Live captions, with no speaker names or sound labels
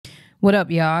What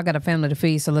up, y'all? I got a family to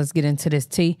feed, so let's get into this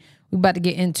tea. We about to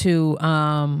get into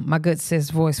my good sis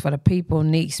voice for the people.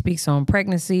 Nique speaks on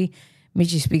pregnancy.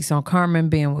 Mechie speaks on Carmen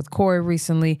being with Corey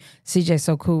recently. CJ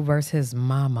So Cool versus his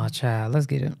mama child. Let's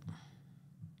get it.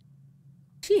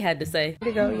 She had to say.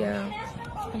 To go,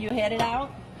 yeah. You headed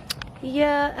out?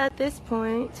 Yeah, at this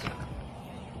point.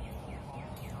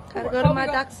 Gotta go to my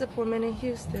doctor's appointment in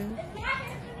Houston.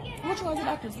 What you going to the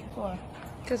doctor's for?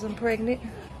 Because I'm pregnant.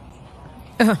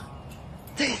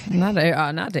 Not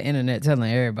the internet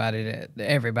telling everybody that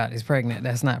everybody's pregnant.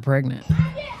 That's not pregnant.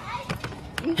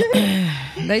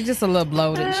 They just a little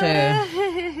bloated, child. She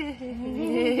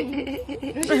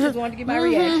just wanted to get my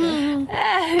reaction.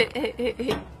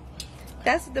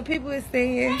 That's what the people is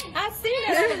saying. I see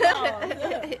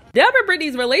that. Deb and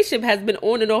Brittany's relationship has been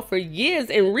on and off for years,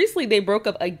 and recently they broke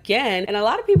up again. And a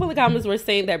lot of people in the comments were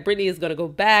saying that Brittany is going to go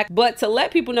back. But to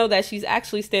let people know that she's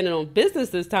actually standing on business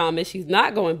this time and she's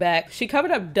not going back, she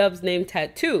covered up Dub's name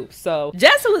tattoo. So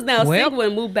Jessa, who is now single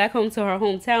and moved back home to her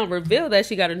hometown, revealed that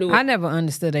she got a new... I never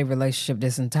understood their relationship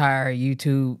this entire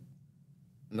YouTube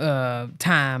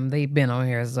time they've been on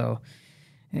here, so...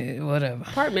 whatever.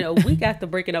 Apartment a week after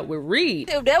breaking up with Reed.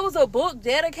 If there was a book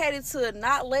dedicated to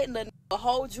not letting the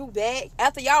hold you back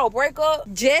after y'all break up,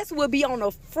 Jess would be on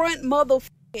the front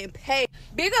motherfucking page.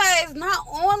 Because not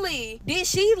only did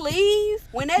she leave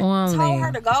when that told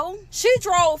her to go, she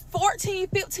drove 14,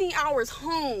 15 hours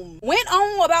home. Went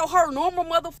on about her normal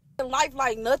motherfucking life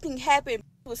like nothing happened.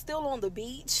 Was still on the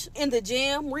beach, in the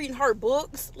gym, reading her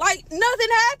books. Like nothing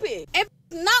happened. And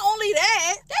not only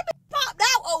that bitch popped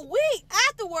out a week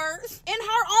afterwards in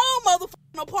her own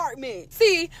motherfucking apartment.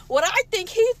 See, what I think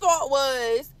he thought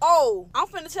was, oh, I'm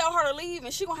finna tell her to leave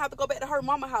and she gonna have to go back to her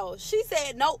mama house. She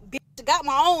said, nope, bitch, I got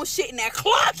my own shit in that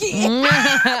closet.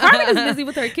 Carmen is busy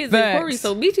with her kids and Corey,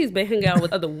 so Mechie's been hanging out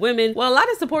with other women. Well, a lot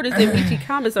of supporters in Mechie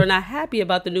comments are not happy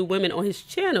about the new women on his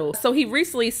channel. So he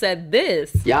recently said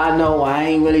this. Y'all know I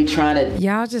ain't really trying to...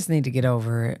 Y'all just need to get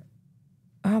over it.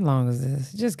 How long is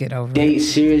this? Just get over date it.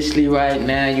 Seriously right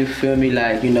now, you feel me?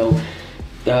 Like, you know,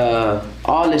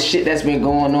 all the shit that's been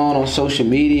going on social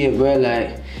media, bro,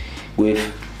 like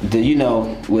with the, you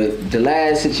know, with the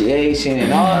last situation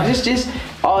and all, just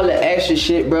all the extra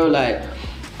shit, bro. Like,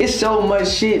 it's so much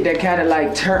shit that kind of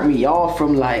like turned me off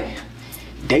from like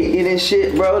dating and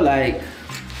shit, bro. Like,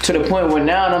 to the point where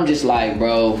now I'm just like,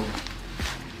 bro,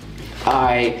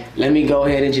 alright, let me go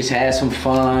ahead and just have some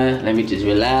fun. Let me just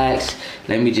relax.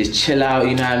 Let me just chill out,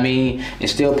 you know what I mean? And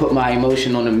still put my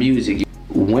emotion on the music.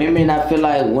 Women, I feel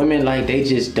like women, like, they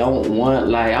just don't want,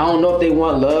 like, I don't know if they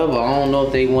want love, or I don't know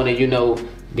if they want to, you know,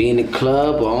 be in the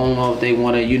club, or I don't know if they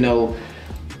want to, you know,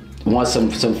 want some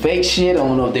fake shit. I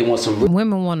don't know if they want some...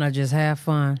 Women want to just have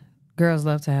fun. Girls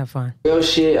love to have fun. Real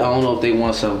shit, I don't know if they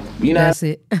want some, you know. That's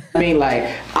it. I mean,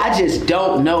 like, I just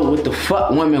don't know what the fuck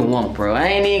women want, bro. I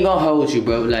ain't even gonna hold you,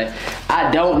 bro. Like,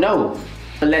 I don't know.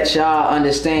 Let y'all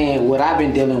understand what I've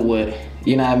been dealing with,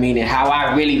 you know what I mean, and how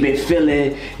I really been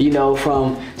feeling, you know,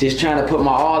 from just trying to put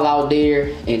my all out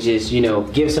there and just, you know,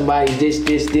 give somebody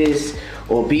this,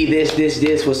 or be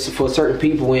this for certain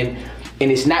people, and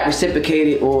it's not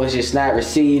reciprocated, or it's just not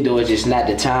received, or it's just not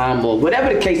the time, or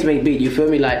whatever the case may be, you feel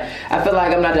me? Like, I feel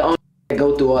like I'm not the only that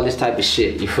go through all this type of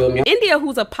shit, you feel me? India,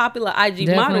 who's a popular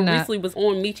IG model, recently was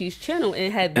on Mechie's channel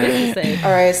and had this to say.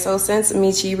 Alright, so since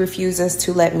Mechie refuses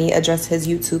to let me address his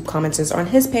YouTube commenters on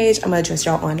his page, I'm gonna address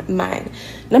y'all on mine.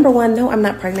 Number one, no, I'm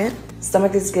not pregnant.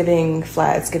 Stomach is giving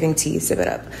flat, it's giving tea, sip it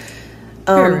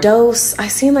up. Dose, I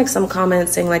seen like some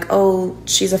comments saying like, oh,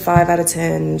 she's a 5 out of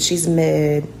 10, she's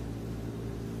mid.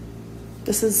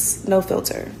 This is no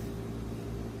filter.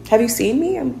 Have you seen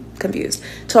me? I'm confused.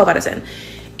 12 out of 10.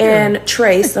 And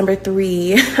Trace, number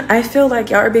 3, I feel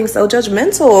like y'all are being so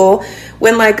judgmental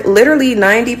when like literally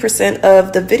 90%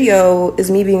 of the video is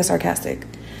me being sarcastic.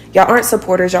 Y'all aren't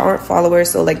supporters, y'all aren't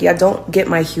followers, so like y'all don't get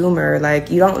my humor.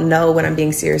 Like, you don't know when I'm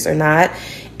being serious or not.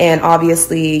 And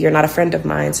obviously you're not a friend of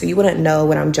mine, so you wouldn't know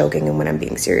when I'm joking and when I'm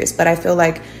being serious. But I feel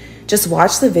like just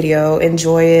watch the video,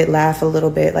 enjoy it, laugh a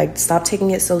little bit, like stop taking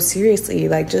it so seriously.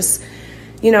 Like, just,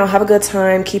 you know, have a good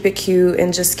time, keep it cute,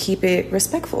 and just keep it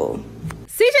respectful.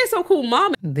 CJ So Cool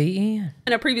mom in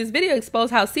a previous video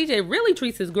exposed how CJ really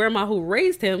treats his grandma who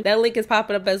raised him. That link is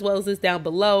popping up as well as this down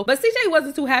below. But CJ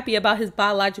wasn't too happy about his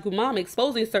biological mom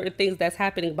exposing certain things that's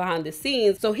happening behind the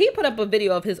scenes. So he put up a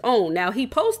video of his own. Now he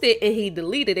posted and he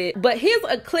deleted it. But here's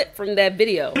a clip from that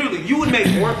video. Literally, you would make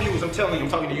more views, I'm telling you, I'm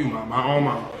talking to you, my own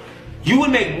mom. You would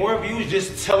make more views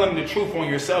just telling the truth on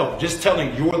yourself, just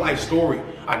telling your life story.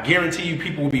 I guarantee you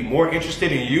people will be more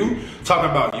interested in you talking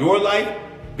about your life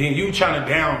being you trying to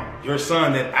down your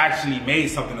son that actually made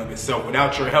something of himself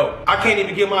without your help. I can't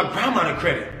even give my grandma the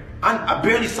credit. I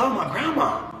barely saw my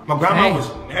grandma. My grandma was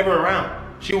never around.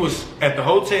 She was at the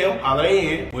hotel,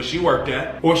 Holiday Inn, where she worked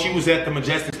at, or she was at the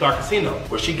Majestic Star Casino,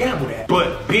 where she gambled at.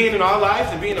 But being in our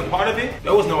lives and being a part of it,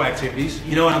 there was no activities.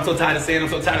 You know what I'm so tired of saying? I'm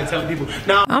so tired of telling people.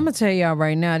 Now, I'm going to tell y'all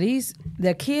right now,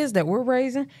 the kids that we're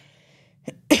raising,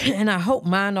 and I hope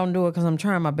mine don't do it because I'm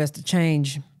trying my best to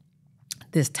change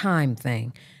this time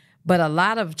thing. But a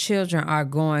lot of children are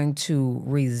going to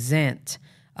resent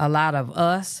a lot of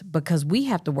us because we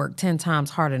have to work 10 times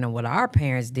harder than what our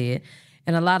parents did.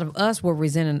 And a lot of us were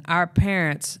resenting our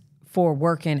parents for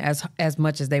working as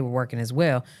much as they were working as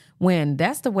well. When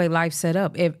that's the way life's set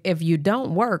up. If you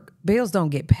don't work, bills don't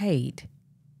get paid.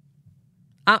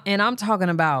 And I'm talking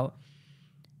about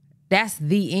that's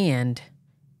the end.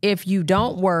 If you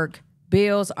don't work,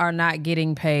 bills are not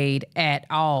getting paid at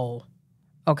all.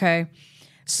 Okay?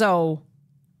 So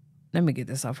let me get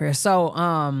this off here. So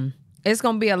it's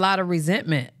going to be a lot of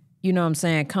resentment, you know what I'm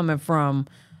saying, coming from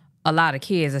a lot of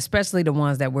kids, especially the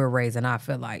ones that we're raising, I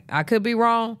feel like. I could be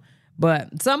wrong,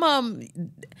 but some of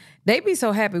them, they be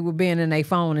so happy with being in their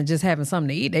phone and just having something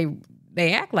to eat.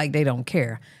 They act like they don't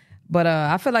care. But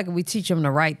I feel like if we teach them the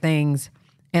right things,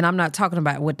 and I'm not talking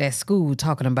about what that school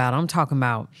talking about. I'm talking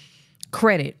about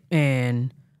credit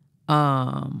and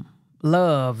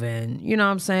love and, you know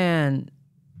what I'm saying,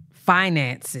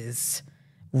 finances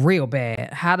real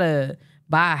bad. How to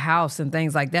buy a house and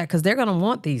things like that, because they're going to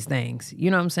want these things. You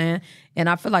know what I'm saying? And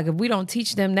I feel like if we don't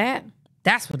teach them that,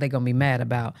 that's what they're going to be mad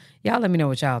about. Y'all let me know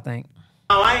what y'all think.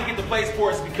 I ain't get to play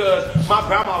sports because my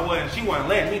grandma she wasn't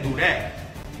letting me do that.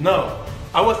 No,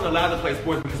 I wasn't allowed to play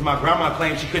sports because my grandma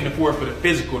claimed she couldn't afford for the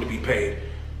physical to be paid.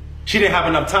 She didn't have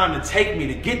enough time to take me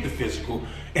to get the physical,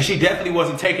 and she definitely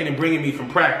wasn't taking and bringing me from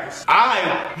practice.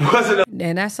 I wasn't.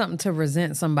 And that's something to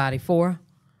resent somebody for.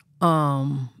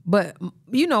 But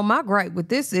you know, my gripe with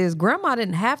this is grandma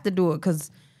didn't have to do it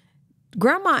because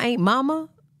grandma ain't mama.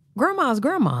 Grandma's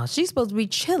grandma. She's supposed to be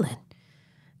chilling.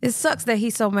 It sucks that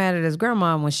he's so mad at his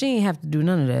grandma when she ain't have to do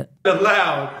none of that.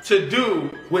 Allowed to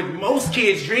do what most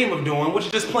kids dream of doing, which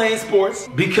is just playing sports,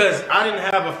 because I didn't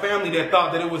have a family that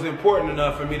thought that it was important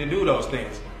enough for me to do those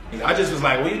things. I just was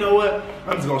like, well, you know what?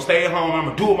 I'm just gonna stay at home. I'm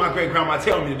gonna do what my great grandma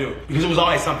telling me to do, because it was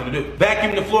always something to do.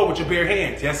 Vacuum the floor with your bare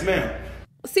hands. Yes, ma'am.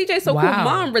 CJ So Cool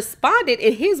mom responded,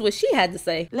 and here's what she had to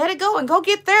say. Let it go and go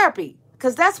get therapy,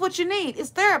 because that's what you need is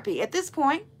therapy at this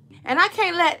point. And I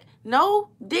can't let no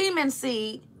demon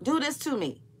seed do this to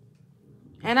me.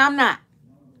 And I'm not,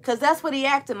 because that's what he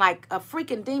acting like, a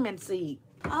freaking demon seed.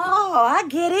 Oh, I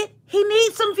get it. He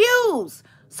needs some views.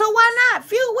 So why not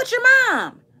feud with your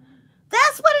mom?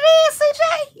 That's what it is,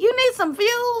 CJ. You need some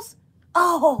views.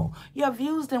 Oh, your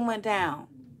views then went down.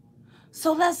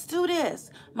 So let's do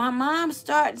this. My mom's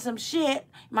starting some shit.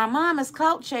 My mom is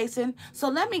clout chasing. So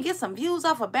let me get some views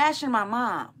off of bashing my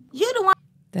mom. You the one.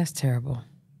 That's terrible.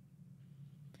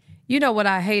 You know what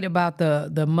I hate about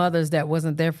the mothers that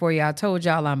wasn't there for you? I told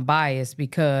y'all I'm biased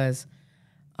because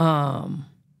the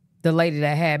lady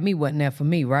that had me wasn't there for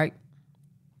me, right?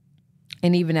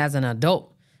 And even as an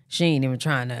adult, she ain't even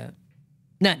trying to,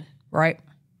 nothing, right?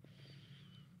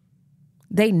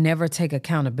 They never take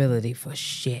accountability for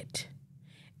shit.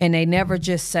 And they never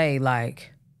just say,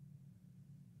 like,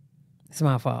 it's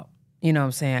my fault. You know what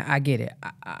I'm saying? I get it.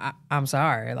 I'm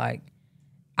sorry. Like,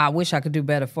 I wish I could do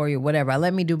better for you, whatever.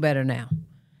 Let me do better now.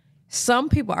 Some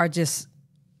people are just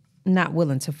not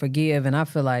willing to forgive, and I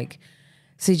feel like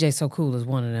CJ So Cool is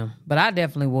one of them. But I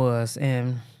definitely was,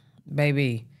 and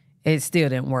baby, it still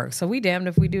didn't work. So we damned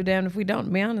if we do, damned if we don't,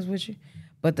 to be honest with you.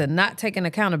 But the not taking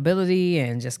accountability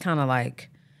and just kind of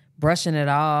like brushing it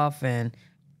off, and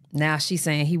now she's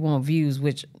saying he want views,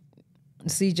 which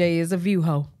CJ is a view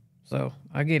hoe. So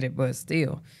I get it, but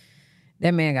still,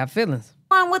 that man got feelings.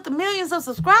 With the millions of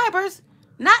subscribers,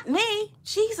 not me.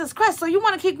 Jesus Christ. So you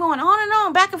want to keep going on and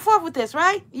on, back and forth with this,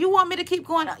 right? You want me to keep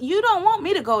going. You don't want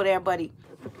me to go there, buddy.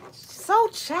 So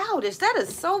childish. That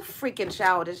is so freaking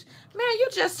childish. Man, you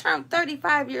just turned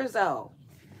 35 years old.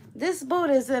 This boot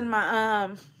is in my,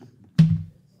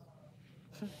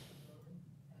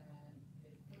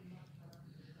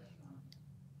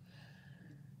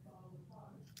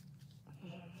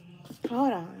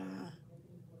 hold on.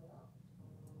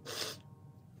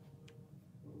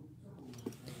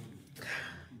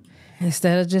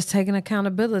 Instead of just taking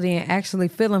accountability and actually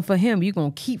feeling for him, you're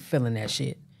going to keep feeling that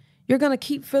shit. You're going to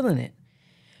keep feeling it.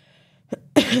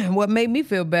 What made me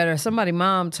feel better, somebody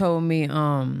mom told me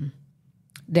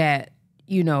that,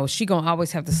 you know, she going to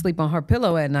always have to sleep on her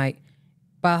pillow at night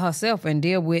by herself and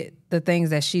deal with the things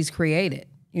that she's created,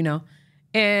 you know.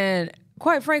 And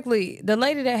quite frankly, the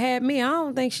lady that had me, I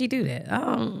don't think she do that.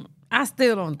 I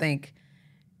still don't think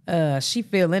she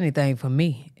feel anything for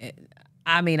me.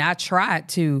 I mean, I tried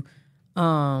to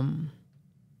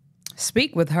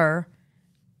speak with her,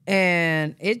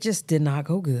 and it just did not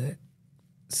go good.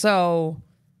 So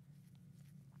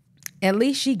at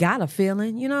least she got a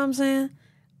feeling, you know what I'm saying?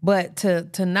 But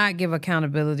to not give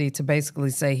accountability, to basically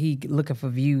say he looking for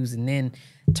views and then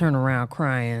turn around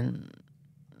crying,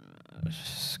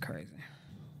 it's crazy.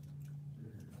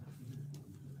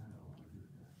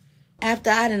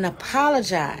 After I didn't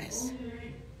apologize.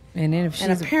 And then if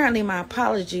she's apparently my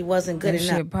apology wasn't good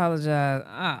enough. She apologized.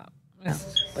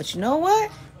 But you know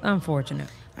what? Unfortunate.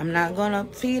 I'm not going to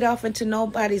feed off into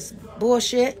nobody's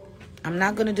bullshit. I'm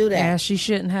not going to do that. Yeah, she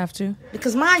shouldn't have to.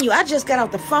 Because mind you, I just got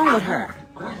off the phone with her.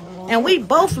 And we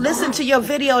both listened to your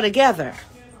video together.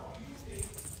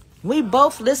 We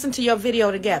both listened to your video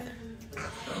together.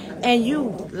 And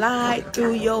you lied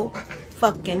through your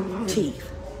fucking teeth.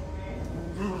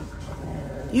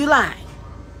 You lied.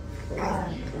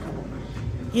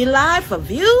 You lied for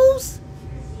views?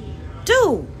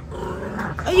 Dude,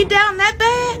 are you down that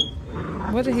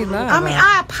bad? What did he lie I about? mean,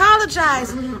 I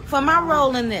apologize for my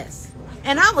role in this.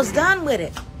 And I was done with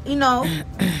it, you know.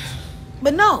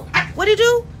 But no, what did he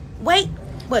do? Wait,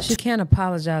 what? She can't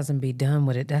apologize and be done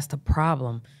with it. That's the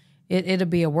problem. It'll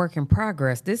be a work in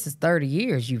progress. This is 30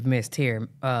 years you've missed here,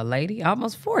 lady.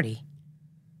 Almost 40.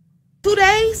 2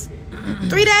 days?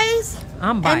 3 days?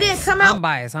 I'm biased. And then come out I'm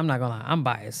biased. I'm not going to lie. I'm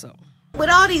biased, so. with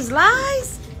all these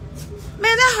lies?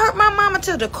 Man, that hurt my mama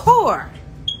to the core.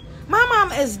 My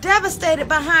mama is devastated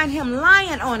behind him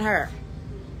lying on her.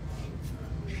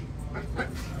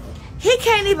 He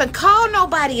can't even call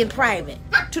nobody in private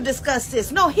to discuss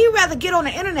this. No, he'd rather get on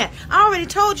the internet. I already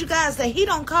told you guys that he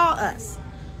don't call us.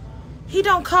 He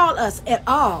don't call us at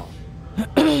all.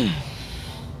 And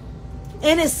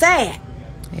it's sad.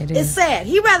 It's sad.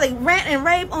 He rather rant and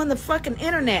rave on the fucking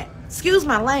internet. Excuse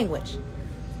my language.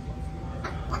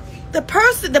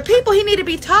 The people he need to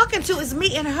be talking to is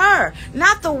me and her,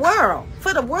 not the world.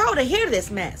 For the world to hear this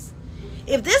mess.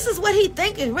 If this is what he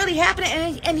think is really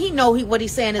happening, and he know what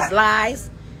he's saying is lies.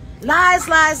 Lies,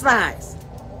 lies, lies.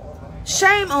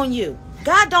 Shame on you.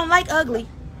 God don't like ugly.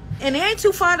 And he ain't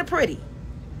too fond of pretty.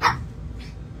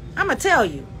 I'ma tell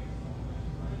you.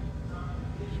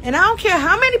 And I don't care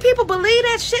how many people believe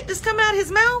that shit that's coming out of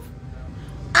his mouth.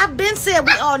 I've been said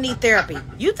we all need therapy.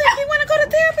 You think he want to go to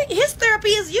therapy? His therapy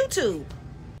is YouTube.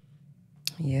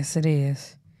 Yes, it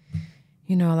is.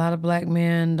 You know, a lot of black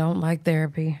men don't like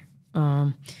therapy.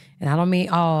 And I don't mean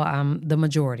all, the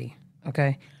majority,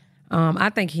 okay? I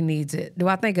think he needs it. Do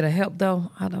I think it'll help,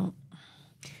 though? I don't.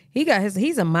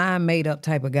 He's a mind made up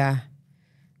type of guy.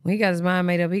 When he got his mind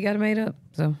made up, he got it made up.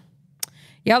 So,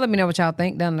 y'all let me know what y'all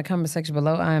think down in the comment section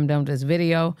below. I am done with this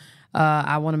video.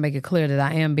 I want to make it clear that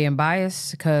I am being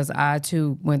biased because I,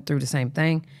 too, went through the same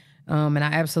thing. And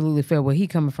I absolutely feel where he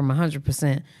coming from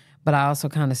 100%, but I also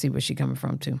kind of see where she coming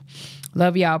from, too.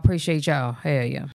 Love y'all. Appreciate y'all. Hell yeah.